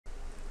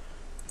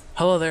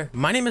Hello there,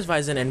 my name is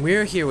Vizen, and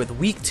we're here with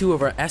week 2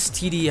 of our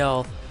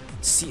STDL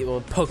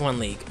Pokemon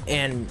League.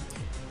 And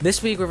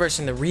this week we're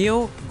versing the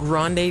Rio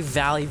Grande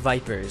Valley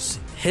Vipers.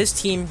 His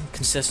team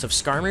consists of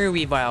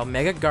Skarmory, Weavile,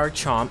 Mega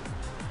Garchomp,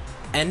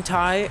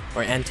 Entei,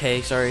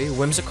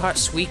 Whimsicott,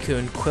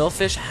 Suicune,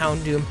 Quillfish,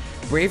 Houndoom,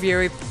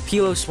 Braviary,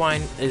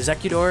 Piloswine,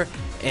 Exeggutor,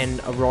 and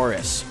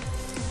Aurorus.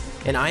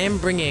 And I am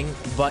bringing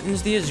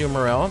Buttons the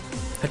Azumarill,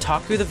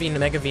 Hitaku the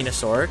Mega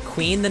Venusaur,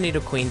 Queen the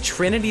Nidoqueen,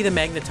 Trinity the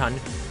Magneton.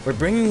 We're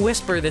bringing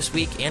Whisper this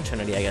week, and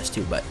Trinity I guess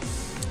too, but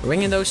we're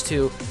bringing those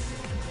two.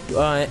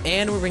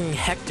 And we're bringing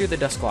Hector the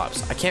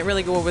Dusclops. I can't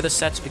really go over the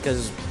sets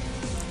because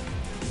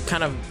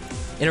kind of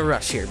in a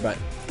rush here, but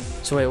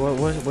so wait,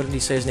 what did he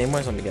say his name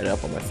was? Let me get it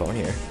up on my phone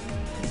here.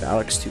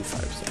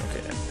 Alex25,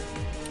 okay.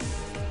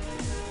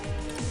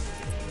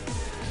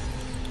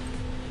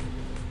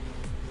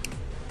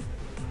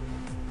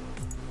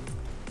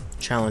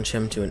 Challenge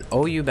him to an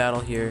OU battle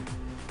here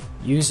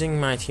using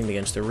my team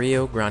against the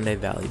Rio Grande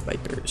Valley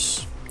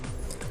Vipers.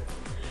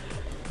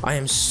 I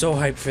am so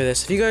hyped for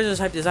this. If you guys are as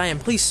hyped as I am,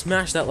 please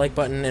smash that like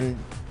button and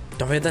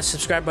don't forget that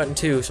subscribe button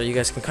too, so you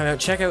guys can come out and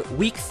check out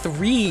week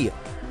 3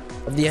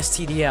 of the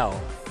STDL.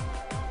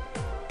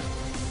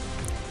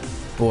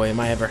 Boy, am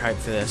I ever hyped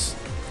for this.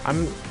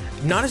 I'm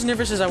not as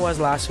nervous as I was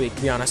last week,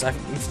 to be honest. I'm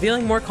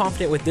feeling more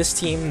confident with this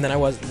team than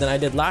I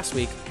did last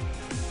week.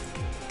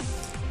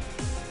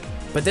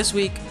 But this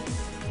week,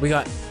 we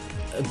got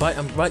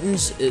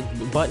Buttons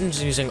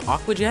using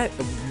Aqua Jet,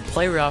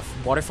 Play Rough,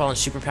 Waterfall, and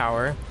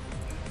Superpower.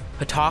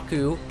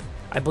 Hitaku,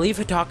 I believe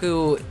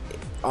Hitaku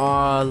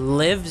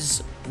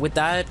lives with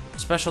that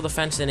special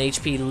defense and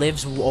HP,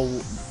 lives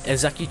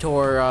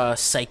Exeggutor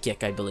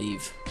Psychic, I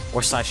believe,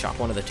 or Psyshock,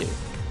 one of the two.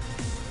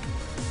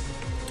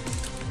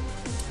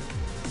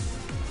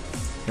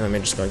 Let me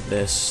just go like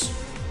this.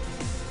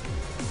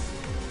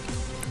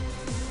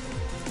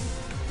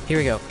 Here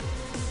we go.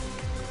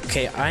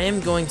 Okay, I am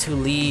going to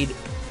lead.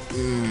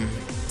 I'm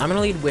gonna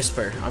lead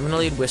Whisper. I'm gonna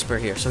lead Whisper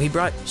here. So he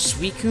brought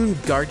Suicune,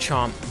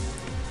 Garchomp,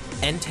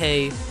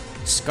 Entei,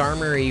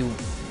 Skarmory.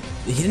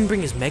 He didn't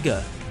bring his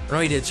Mega. No,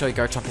 he did. Sorry,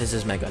 Garchomp has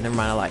his Mega. Never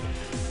mind, I lied.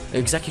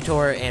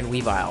 Exeggutor and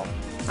Weavile.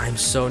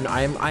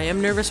 I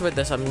am nervous about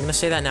this. I'm gonna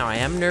say that now. I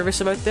am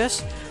nervous about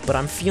this, but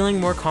I'm feeling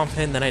more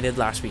confident than I did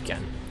last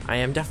weekend. I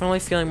am definitely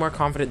feeling more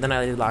confident than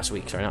I did last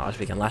week. Sorry, not last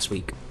weekend. Last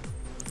week.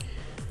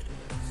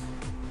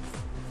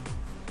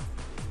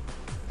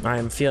 I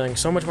am feeling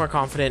so much more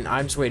confident.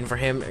 I'm just waiting for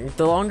him.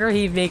 The longer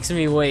he makes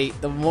me wait,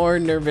 the more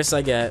nervous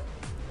I get.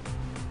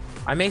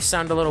 I may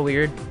sound a little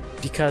weird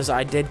because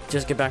I did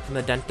just get back from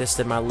the dentist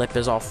and my lip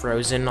is all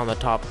frozen. On the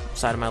top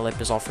side of my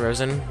lip is all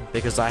frozen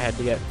because I had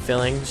to get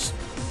fillings.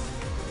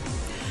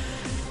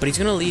 But he's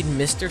gonna lead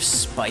Mr.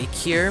 Spike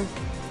here.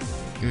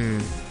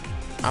 I'm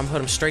gonna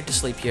put him straight to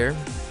sleep here.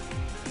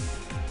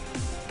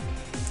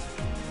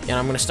 And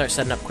I'm gonna start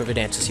setting up Quiver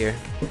Dances here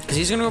because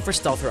he's gonna go for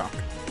Stealth Rock.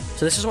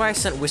 So this is why I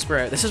sent Whisper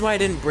out. This is why I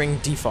didn't bring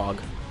Defog.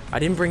 I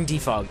didn't bring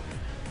Defog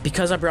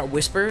because I brought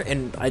Whisper,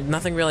 and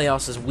nothing really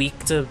else is weak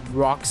to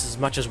rocks as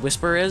much as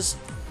Whisper is.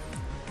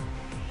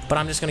 But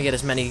I'm just gonna get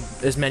as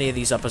many of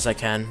these up as I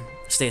can.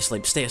 Stay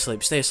asleep, stay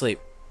asleep, stay asleep.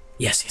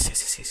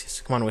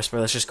 Yes. Come on, Whisper.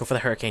 Let's just go for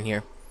the Hurricane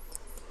here.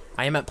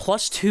 I am at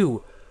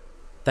 +2.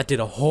 That did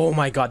a oh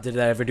my god, did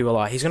that ever do a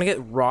lot? He's gonna get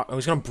rock.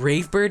 He's gonna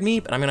Brave Bird me,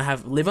 but I'm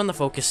gonna live on the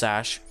Focus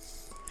Sash.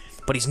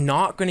 But he's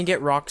not going to get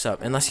rocks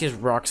up unless he has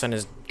rocks on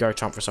his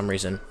Garchomp for some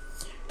reason.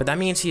 But that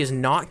means he is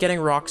not getting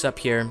rocks up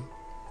here.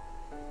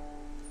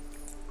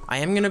 I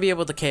am going to be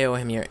able to KO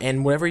him here.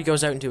 And whatever he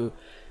goes out into,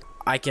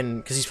 I can...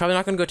 Because he's probably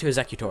not going to go to his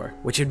Exeggutor,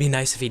 which would be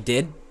nice if he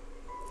did.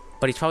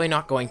 But he's probably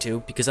not going to.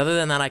 Because other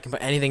than that, I can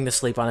put anything to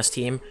sleep on his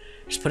team.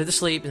 Just put it to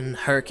sleep and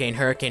Hurricane.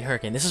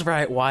 This is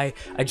why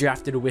I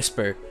drafted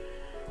Whisper.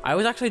 I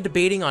was actually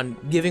debating on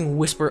giving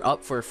Whisper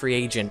up for a free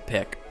agent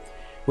pick.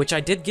 Which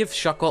I did give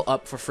Shuckle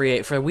up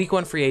for week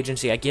 1 free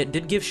agency. I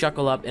did give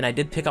Shuckle up, and I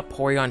did pick up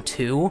Porygon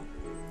 2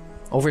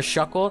 over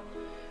Shuckle,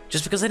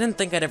 just because I didn't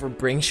think I'd ever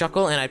bring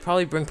Shuckle, and I'd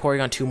probably bring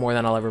Porygon 2 more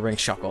than I'll ever bring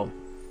Shuckle.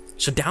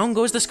 So down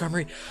goes the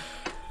Skarmory.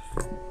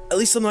 At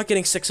least I'm not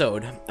getting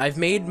 6-0'd. I've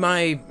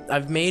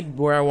made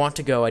where I want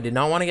to go. I did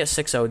not want to get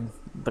 6-0'd,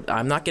 but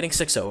I'm not getting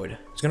 6-0'd. I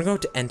was gonna go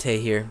to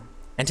Entei here.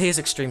 Entei is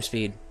extreme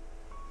speed.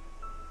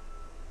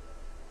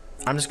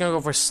 I'm just gonna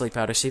go for Sleep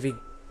Powder. See if he.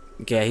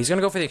 Okay, he's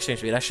gonna go for the extreme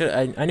speed.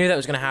 I knew that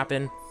was gonna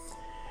happen.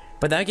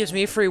 But that gives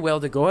me free will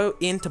to go out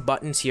into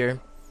Buttons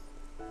here.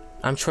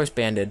 I'm Choice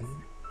Banded.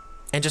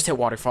 And just hit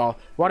Waterfall.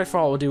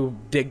 Waterfall will do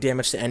big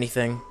damage to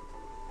anything.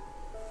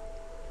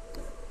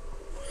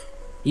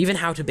 Even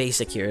how to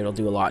basic here, it'll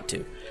do a lot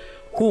too.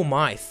 Oh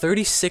my,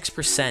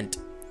 36%.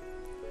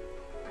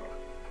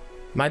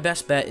 My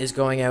best bet is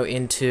going out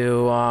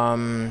into,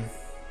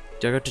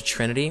 do I go to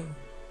Trinity?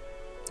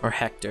 Or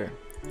Hector?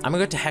 I'm gonna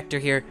go to Hector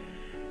here.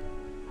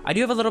 I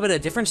do have a little bit of a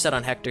different set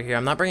on Hector here.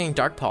 I'm not bringing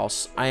Dark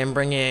Pulse. I am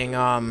bringing,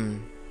 I'll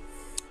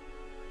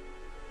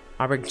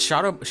bring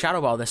Shadow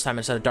Ball this time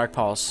instead of Dark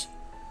Pulse.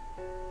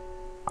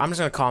 I'm just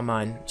gonna Calm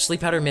Mind.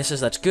 Sleep Powder misses,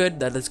 that's good,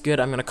 that is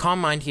good. I'm gonna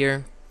Calm Mind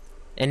here.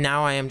 And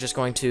now I am just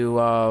going to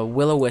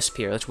Will-O-Wisp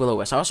here. Let's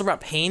Will-O-Wisp. I also brought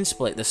Pain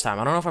Split this time.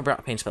 I don't know if I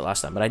brought Pain Split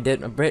last time, but I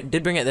did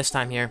bring it this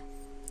time here.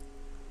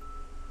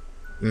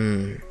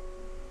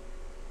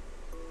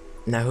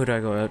 Now who do I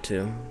go out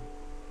to?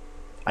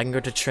 I can go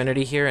to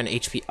Trinity here and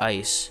HP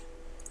Ice.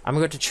 I'm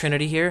gonna go to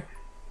Trinity here.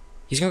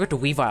 He's gonna go to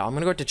Weavile. I'm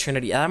gonna go to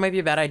Trinity. That might be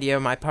a bad idea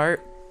on my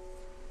part,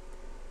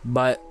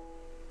 but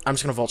I'm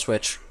just gonna Volt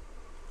Switch.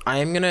 I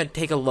am gonna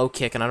take a low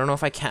kick, and I don't know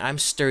if I can. I'm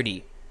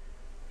sturdy.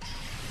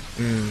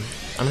 I'm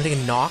gonna take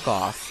a knock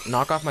off.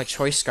 Knock off my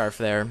Choice Scarf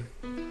there.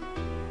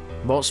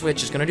 Volt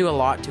Switch is gonna do a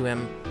lot to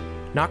him.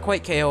 Not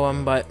quite KO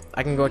him, but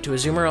I can go to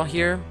Azumarill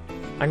here.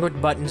 I can go to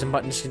Buttons, and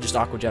Buttons can just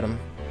Aqua Jet him.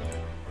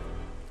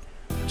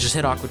 Just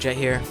hit Aqua Jet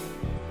here.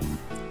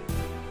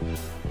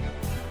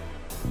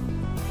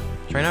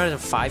 So right now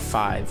it's a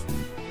 5-5.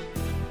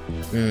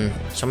 So I'm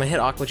gonna hit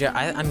Aqua Jet.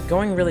 I'm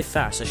going really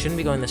fast. I shouldn't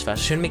be going this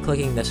fast. I shouldn't be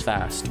clicking this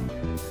fast.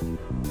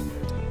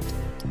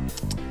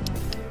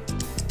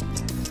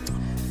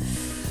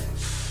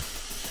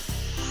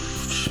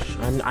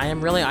 I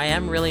am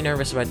really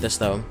nervous about this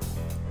though.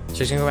 So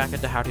he's gonna go back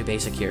into How To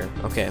Basic here.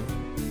 Okay.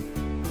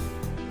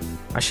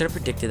 I should have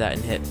predicted that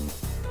and hit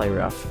Play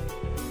Rough.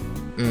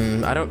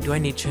 Do I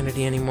need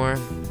Trinity anymore?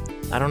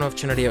 I don't know if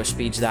Trinity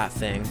outspeeds that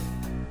thing.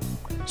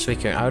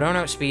 Suicune. I don't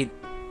outspeed.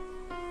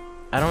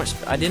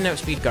 I didn't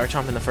outspeed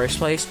Garchomp in the first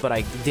place, but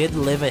I did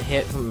live a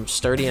hit from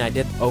Sturdy, and I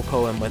did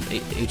OHKO him with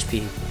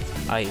HP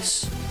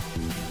Ice.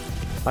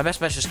 My best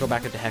bet is just go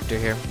back into Hector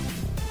here.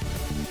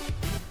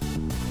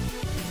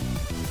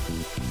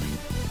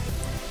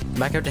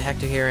 Back out to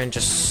Hector here and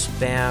just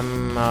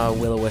spam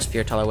Will-O-Wisp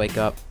here till I wake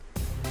up.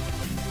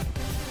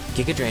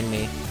 Giga Drain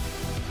me.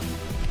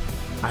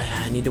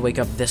 I need to wake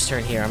up this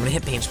turn here. I'm gonna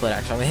hit Pain Split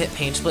actually. I'm gonna hit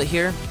Pain Split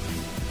here.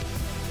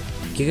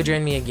 Giga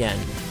Drain me again.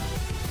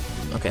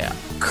 Okay,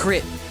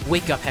 crit.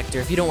 Wake up, Hector.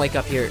 If you don't wake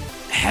up here,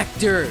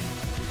 Hector.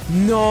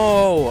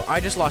 No, I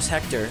just lost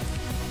Hector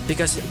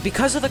because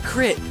of the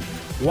crit.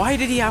 Why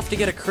did he have to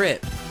get a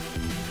crit?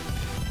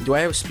 Do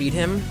I outspeed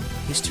him?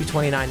 He's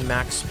 229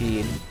 max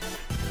speed.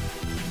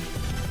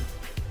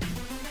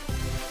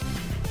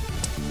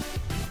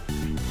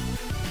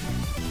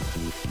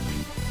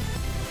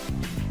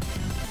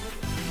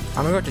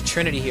 I'm gonna go to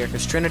Trinity here,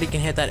 because Trinity can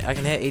hit that. I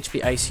can hit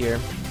HP Ice here.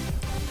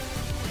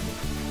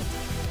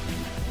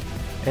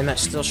 And that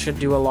still should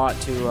do a lot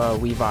to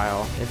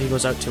Weavile, if he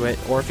goes out to it.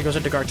 Or if he goes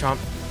out to Garchomp.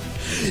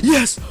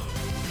 Yes!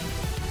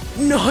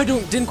 No, I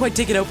didn't quite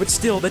take it out, but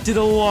still, that did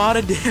a lot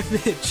of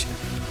damage.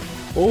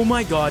 Oh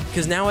my god,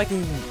 because now I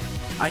can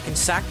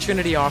sack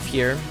Trinity off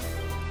here,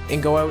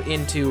 and go out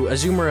into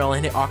Azumarill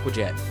and hit Aqua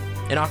Jet.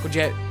 And Aqua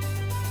Jet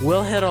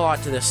will hit a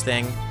lot to this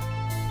thing.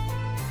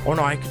 Or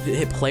no, I could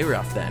hit Play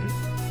Rough then.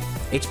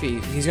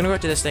 HP. He's gonna go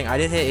to this thing. I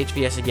did hit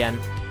HPS again.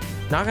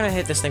 Not gonna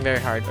hit this thing very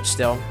hard, but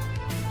still.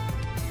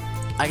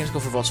 I can just go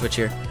for Volt Switch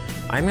here.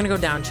 I'm gonna go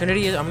down.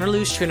 Trinity I'm gonna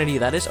lose Trinity.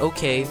 That is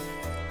okay.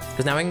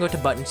 Because now I can go to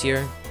Buttons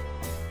here.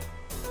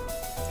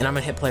 And I'm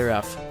gonna hit Play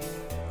Rough.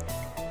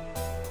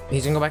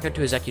 He's gonna go back out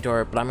to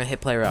Executor, but I'm gonna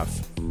hit Play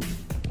Rough.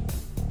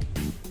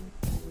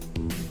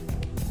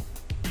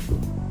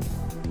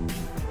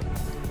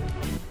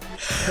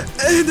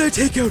 And I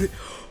take out it.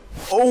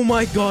 Oh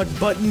my god,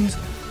 Buttons.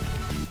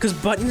 Because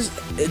Buttons,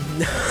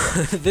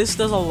 this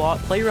does a lot.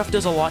 Play Rough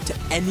does a lot to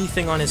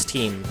anything on his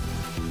team.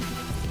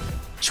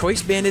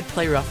 Choice Banded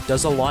Play Rough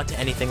does a lot to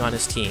anything on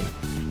his team.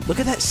 Look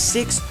at that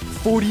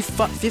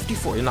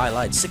 654, no, I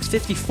lied,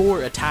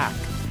 654 attack.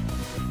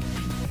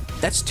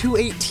 That's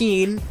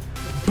 218,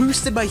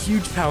 boosted by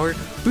Huge Power,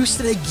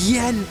 boosted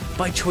again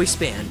by Choice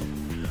Band.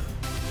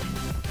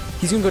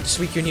 He's gonna go to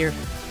Suicune here.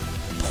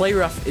 Play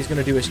Rough is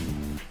gonna do his...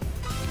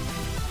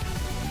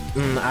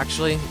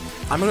 actually...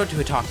 I'm gonna go to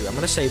Hitaku. I'm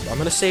gonna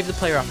save the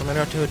Play Rough. I'm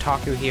gonna go to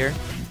Hitaku here.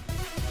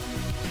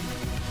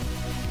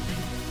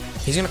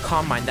 He's gonna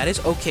Calm Mind. That is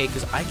okay,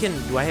 because I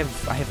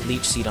have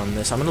Leech Seed on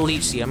this. I'm gonna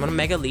Leech Seed. I'm gonna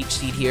Mega Leech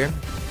Seed here.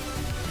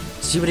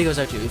 See what he goes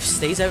out to. If he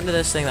stays out into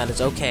this thing, that is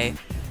okay.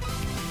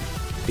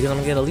 Because I'm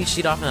gonna get a Leech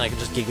Seed off and then I can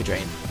just Giga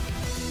Drain.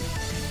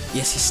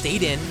 Yes, he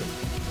stayed in.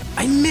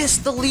 I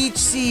missed the Leech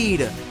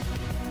Seed!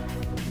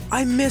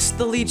 I missed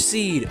the Leech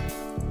Seed!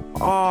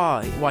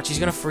 Oh, watch, he's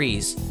gonna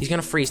freeze. He's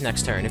gonna freeze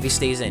next turn. If he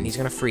stays in, he's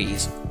gonna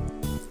freeze.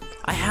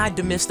 I had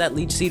to miss that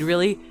Leech Seed,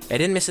 really? I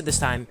didn't miss it this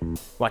time.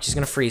 Watch, he's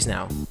gonna freeze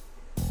now.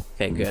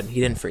 Okay, good. He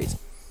didn't freeze.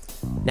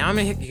 Now I'm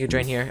gonna hit Giga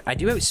Drain here. I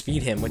do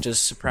outspeed him, which is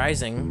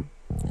surprising.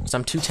 Because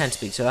I'm 210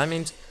 speed, so that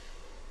means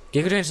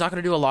Giga Drain's not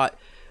gonna do a lot.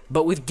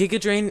 But with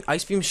Giga Drain,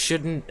 Ice Beam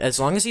shouldn't, as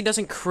long as he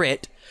doesn't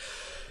crit.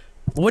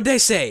 What did I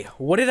say?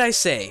 What did I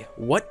say?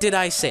 What did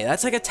I say?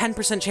 That's like a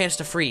 10% chance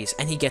to freeze,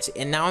 and he gets it.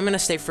 And now I'm gonna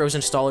stay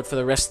frozen stalled for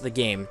the rest of the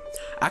game.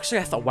 Actually,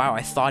 I thought, wow,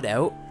 I thought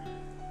out.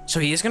 So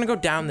he is gonna go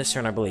down this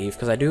turn, I believe,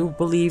 because I do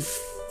believe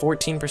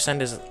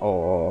 14% is.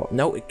 Oh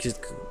no,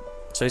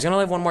 so he's gonna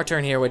live one more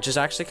turn here, which is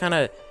actually kind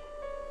of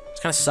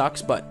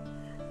sucks. But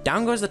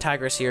down goes the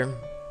Tigress here.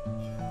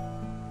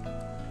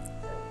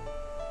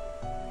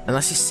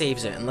 Unless he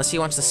saves it, unless he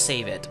wants to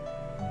save it,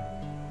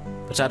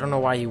 which I don't know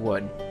why he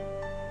would.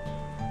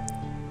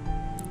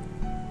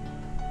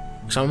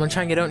 So I'm gonna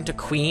try and get out into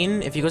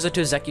Queen. If he goes out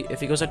to Entei,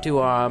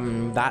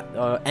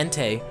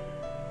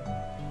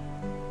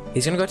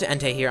 he's gonna go to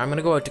Entei here. I'm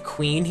gonna go out to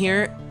Queen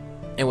here,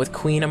 and with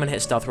Queen I'm gonna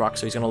hit Stealth Rock,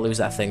 so he's gonna lose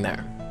that thing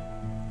there.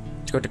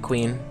 Let's go to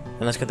Queen,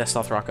 and let's get that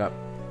Stealth Rock up.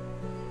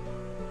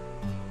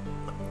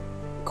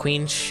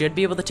 Queen should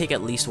be able to take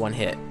at least one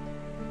hit.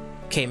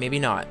 Okay, maybe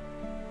not.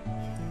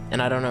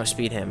 And I don't know,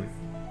 speed him.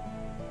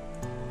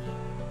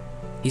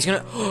 He's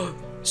gonna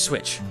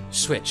switch.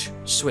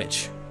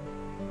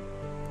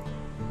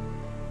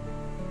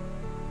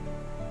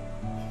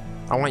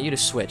 I want you to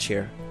switch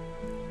here.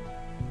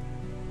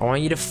 I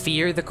want you to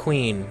fear the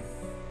Queen.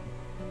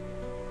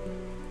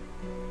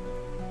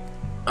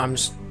 I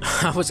was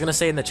gonna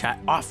say in the chat,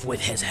 off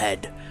with his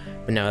head.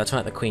 But no, that's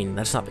not the Queen.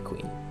 That's not the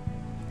Queen.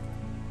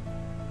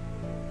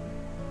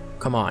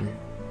 Come on.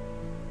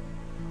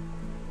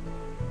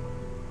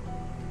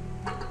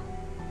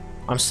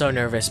 I'm so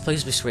nervous.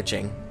 Please be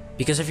switching.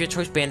 Because if you're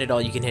Choice Bandit, all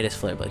you can hit is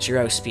Flare Blitz. You're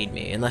outspeed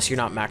me, unless you're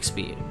not max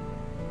speed.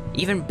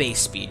 Even base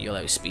speed, you'll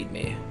outspeed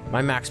me.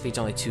 My max speed's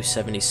only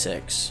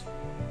 276.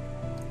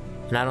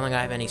 And I don't think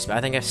I have any speed. I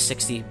think I have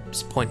 60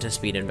 points of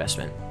speed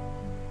investment.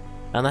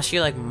 Unless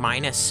you're like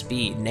minus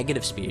speed,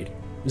 negative speed.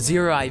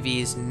 0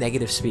 IVs,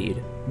 negative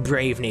speed.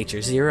 Brave nature.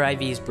 0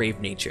 IVs, brave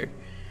nature.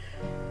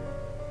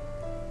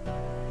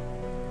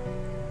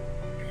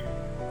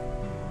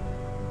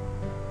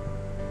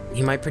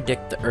 He might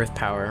predict the Earth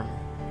Power,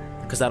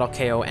 because that'll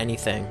KO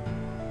anything.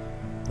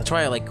 That's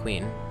why I like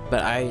Queen.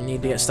 But I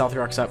need to get Stealth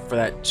Rocks up for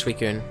that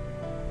Suicune.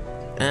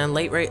 And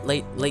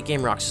late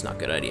game Rocks is not a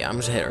good idea. I'm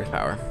just gonna hit Earth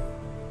Power.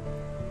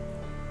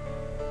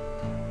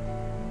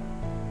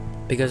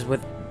 Because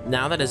with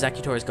now that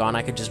Executor is gone,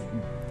 I could just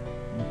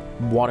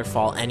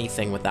waterfall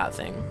anything with that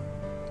thing.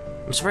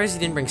 I'm surprised he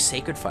didn't bring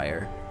Sacred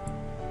Fire.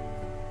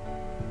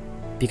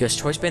 Because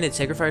Choice Bandit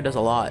Sacred Fire does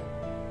a lot.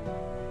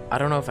 I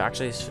don't know if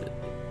actually it's...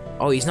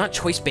 Oh, he's not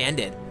Choice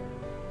Banded.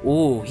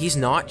 Ooh, he's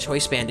not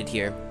Choice Banded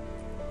here.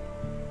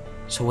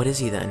 So what is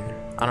he then?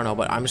 I don't know,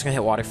 but I'm just gonna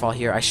hit Waterfall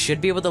here. I should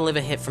be able to live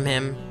a hit from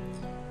him.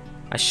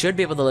 I should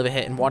be able to live a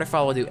hit, and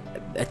Waterfall will do...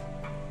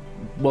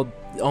 will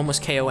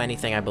almost KO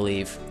anything, I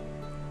believe.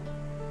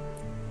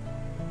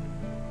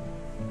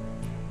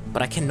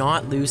 But I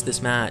cannot lose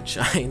this match.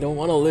 I don't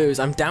want to lose.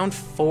 I'm down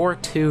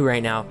 4-2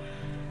 right now.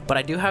 But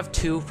I do have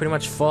 2 pretty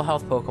much full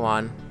health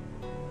Pokemon.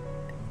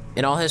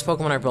 And all his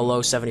Pokemon are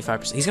below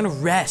 75%. He's gonna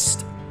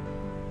rest.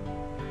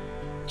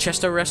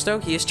 Chesto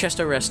Resto? He is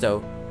Chesto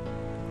Resto.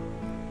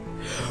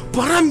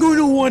 But I'm going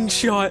to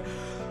one-shot.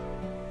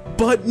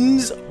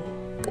 Buttons.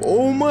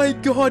 Oh my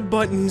god,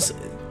 Buttons.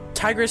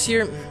 Tigress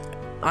here.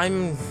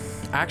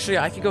 Actually,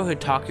 I could go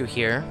Hitaku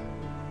here.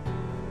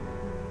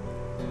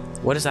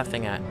 What is that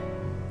thing at?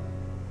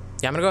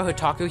 Yeah, I'm gonna go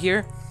Hitaku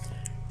here.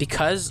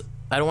 Because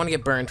I don't want to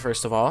get burned,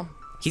 first of all.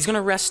 He's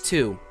gonna rest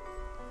too.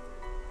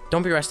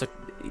 Don't be Resto.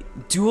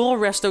 Dual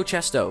Resto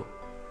Chesto.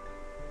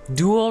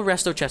 Dual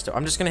Resto Chesto.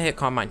 I'm just gonna hit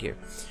Calm Mind here.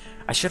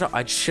 I should have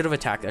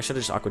attacked. I should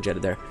have just Aqua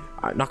Jetted there.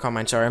 Not Calm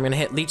Mind, sorry. I'm gonna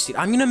hit Leech Seed.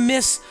 I'm gonna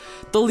miss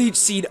the Leech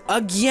Seed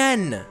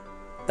again.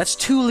 That's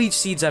 2 Leech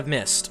Seeds I've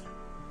missed.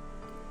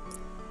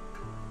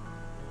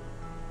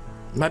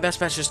 My best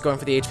bet's just going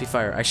for the HP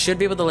Fire. I should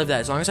be able to live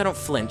that as long as I don't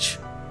flinch.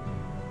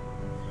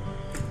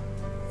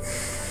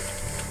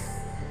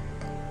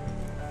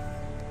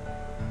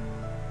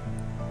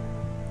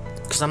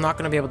 Because I'm not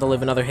going to be able to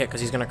live another hit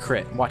because he's going to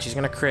crit. Watch, he's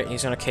going to crit and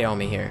he's going to KO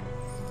me here.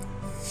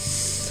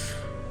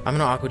 I'm going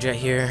to Aqua Jet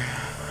here.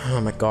 Oh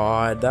my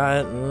god.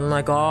 Oh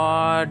my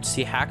god.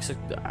 See, hacks.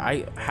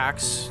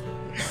 Hacks.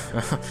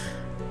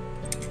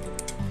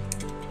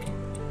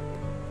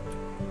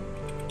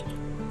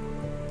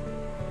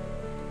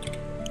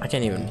 I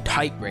can't even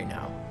type right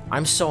now.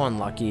 I'm so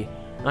unlucky.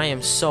 I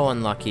am so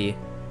unlucky.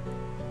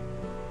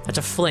 That's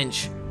a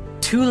flinch.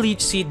 2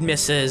 Leech Seed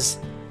misses.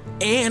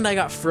 And I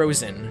got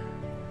frozen.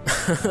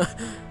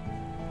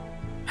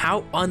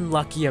 How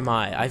unlucky am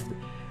I? I've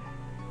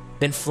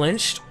been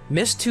flinched,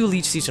 missed 2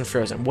 Leech Seeds and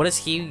frozen. What is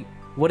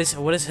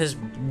his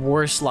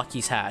worst luck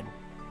he's had?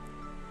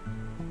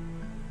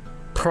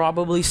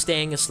 Probably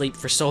staying asleep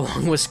for so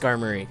long with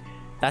Skarmory.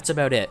 That's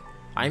about it.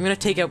 I'm gonna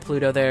take out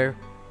Pluto there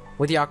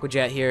with the Aqua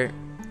Jet here.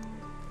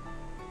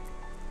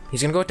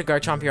 He's gonna go to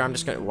Garchomp here. I'm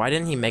just gonna... Why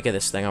didn't he Mega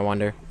this thing, I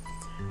wonder?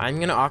 I'm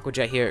gonna Aqua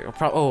Jet here.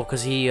 Oh,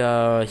 because he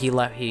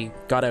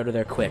got out of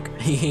there quick.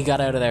 He got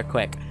out of there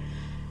quick.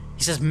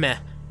 He says meh.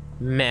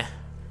 Meh.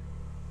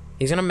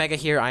 He's gonna Mega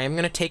here. I am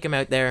gonna take him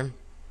out there.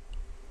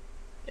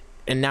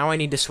 And now I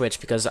need to switch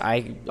because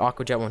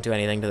Aqua Jet won't do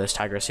anything to this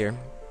Tigress here.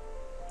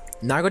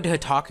 Now I go to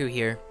Hitaku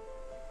here.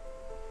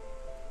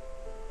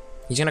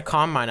 He's gonna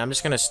Calm Mind. I'm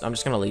just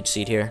gonna Leech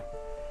Seed here.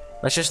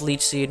 Let's just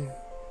Leech Seed.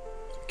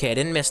 Okay, I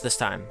didn't miss this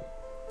time.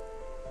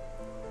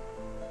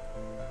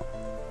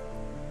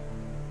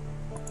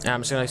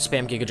 I'm just gonna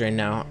spam Giga Drain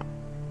now.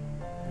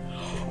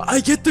 I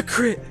get the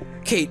crit!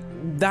 Okay,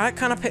 that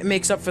kind of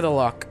makes up for the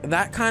luck.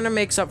 That kind of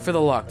makes up for the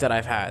luck that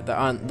I've had. The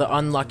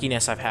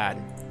unluckiness I've had.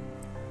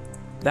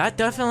 That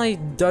definitely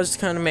does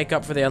kind of make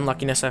up for the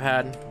unluckiness I've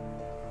had.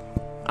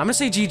 I'm gonna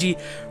say GG.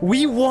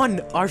 We won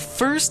our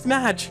first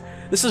match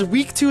This is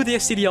week 2 of the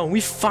STDL, and we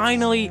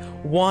finally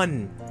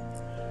won.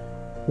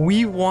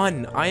 We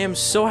won. I am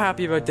so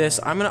happy about this.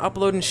 I'm gonna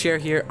upload and share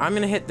here. I'm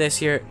gonna hit this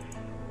here.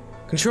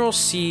 Control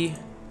C.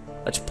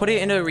 Let's put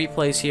it into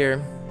replays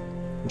here.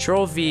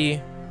 Control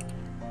V.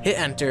 Hit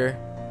enter.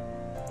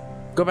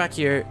 Go back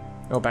here.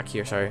 Oh, back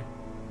here, sorry.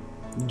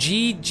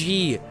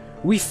 GG.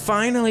 We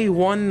finally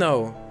won,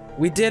 though.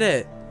 We did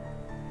it.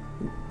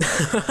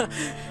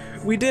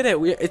 We did it.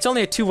 It's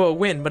only a 2-0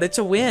 win, but it's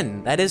a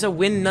win. That is a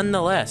win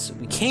nonetheless.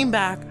 We came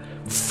back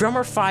from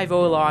our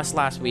 5-0 loss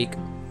last week.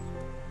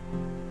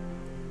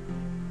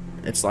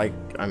 It's like,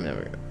 I'm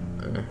never...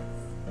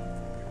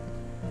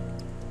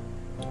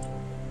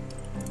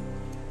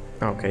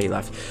 Okay, he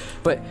left.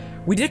 But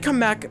we did come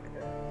back.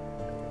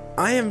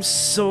 I am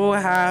so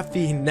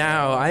happy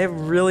now. I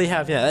am really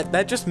happy.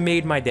 That just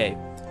made my day.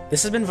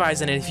 This has been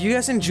Vizen, and if you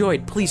guys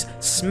enjoyed, please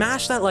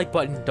smash that like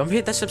button. Don't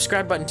forget that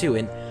subscribe button too.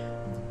 And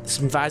this has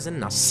been Vizen,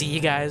 and I'll see you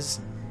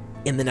guys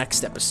in the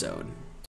next episode.